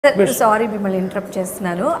Sorry మిమ్మల్ని interrupt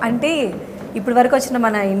చేస్తున్నాను. అంటే ఇప్పటి వరకు వచ్చిన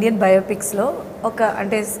మన ఇండియన్ బయోపిక్స్లో ఒక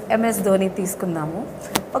అంటే ఎంఎస్ ధోని తీసుకుందాము,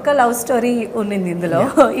 ఒక లవ్ స్టోరీ ఉన్నింది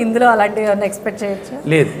ఇందులో అలాంటివి ఏమైనా ఎక్స్పెక్ట్ చేయొచ్చు?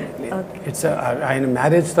 లేదు, ఇట్స్ ఆయన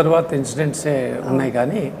మ్యారేజ్ తర్వాత ఇన్సిడెంట్స్ ఉన్నాయి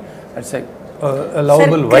కానీ it's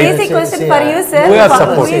lovable wife. Crazy question for you, sir.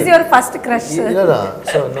 Who is your first crush?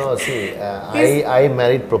 So no, see, I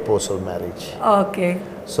married proposal marriage. Okay.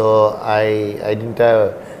 So I didn't have.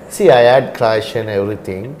 See, I had crush and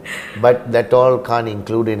everything, but that all can't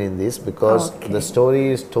include in this because the story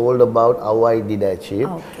is told about how I did achieve,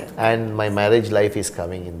 and my marriage life is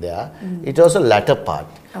coming in there. It was a latter part.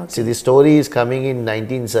 See, the story is coming in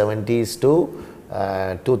 1970s to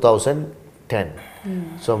 2010.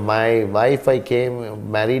 So my wife, I came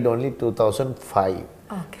married only 2005.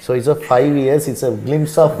 So it's a 5 years. It's a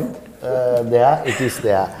glimpse of there. It is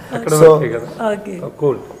there. So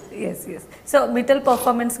cool. Yes. So Mittal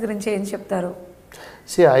performance gurinchi em cheptaru?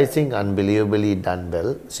 See, I think unbelievably done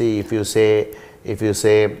well. See, if you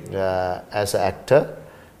say as an actor,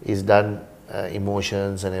 he's done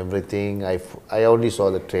emotions and everything. I only saw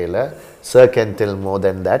the trailer. Sir can tell more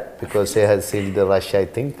than that because he has seen the rush, I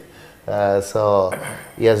think. So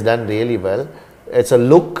he has done really well. It's a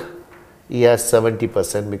look. He has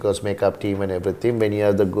 70% because makeup team and everything. When you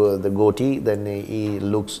have the goatee, then he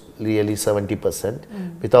looks really 70%.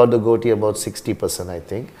 Without the goatee, about 60%, I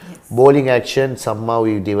think. Yes. Bowling action somehow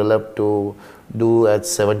we developed to do at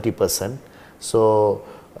 70%. So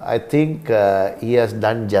I think he has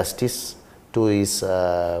done justice to his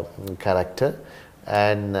character.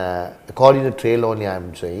 And according to trail only, I am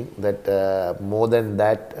saying that more than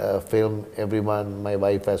that film, everyone, my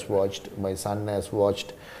wife has watched, my son has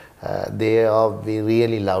watched. We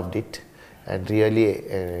really loved it and really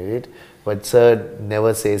it. But sir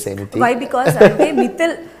never says anything. Why? Because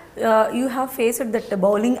Mittal, you have faced that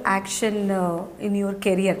bowling action in your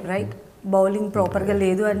career, right? Bowling ప్రాపర్గా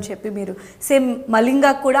లేదు అని చెప్పి మీరు same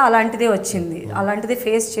Malinga కూడా అలాంటిదే వచ్చింది, అలాంటిదే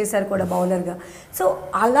face చేశారు కూడా బౌలర్గా. సో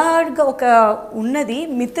అలాగా ఒక ఉన్నది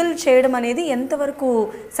మిత్తల్ చేయడం అనేది ఎంతవరకు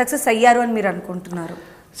సక్సెస్ అయ్యారు అని మీరు అనుకుంటున్నారు?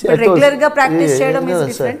 రెగ్యులర్గా ప్రాక్టీస్ చేయడం is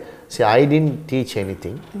different. See, I didn't teach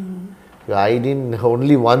anything. I didn't,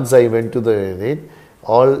 only once I went to the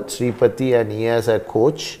all Sripati and he has a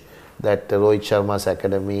coach, that Rohit Sharma's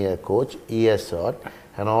academy coach, he has taught.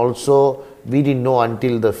 And also we didn't know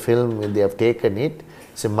until the film when they have taken it.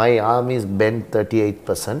 So my arm is bent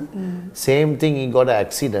 38%. Same thing, he got an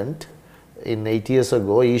accident in 8 years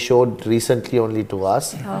ago. He showed recently only to us.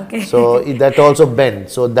 So that also bent.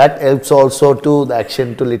 So that helps also to the action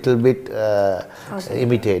to little bit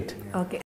imitate.